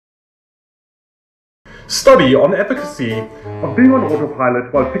Study on efficacy of being on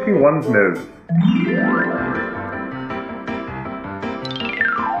autopilot while picking one's nose.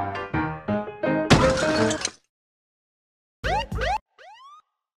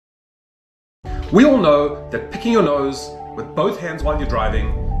 We all know that picking your nose with both hands while you're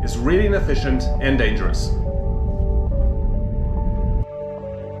driving is really inefficient and dangerous.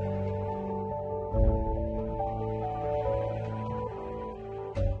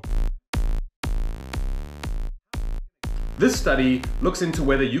 This study looks into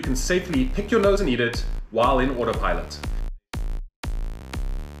whether you can safely pick your nose and eat it while in autopilot.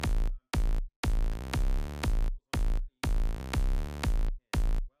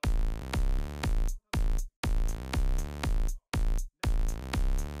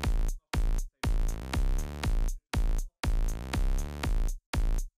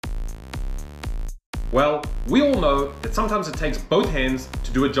 Well, we all know that sometimes it takes both hands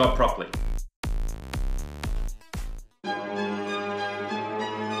to do a job properly.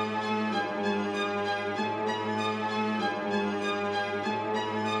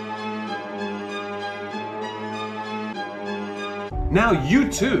 Now you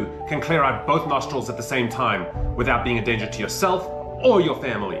too can clear out both nostrils at the same time without being a danger to yourself or your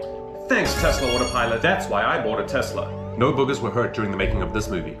family. Thanks Tesla Autopilot, that's why I bought a Tesla. No boogers were hurt during the making of this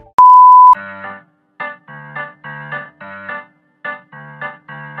movie.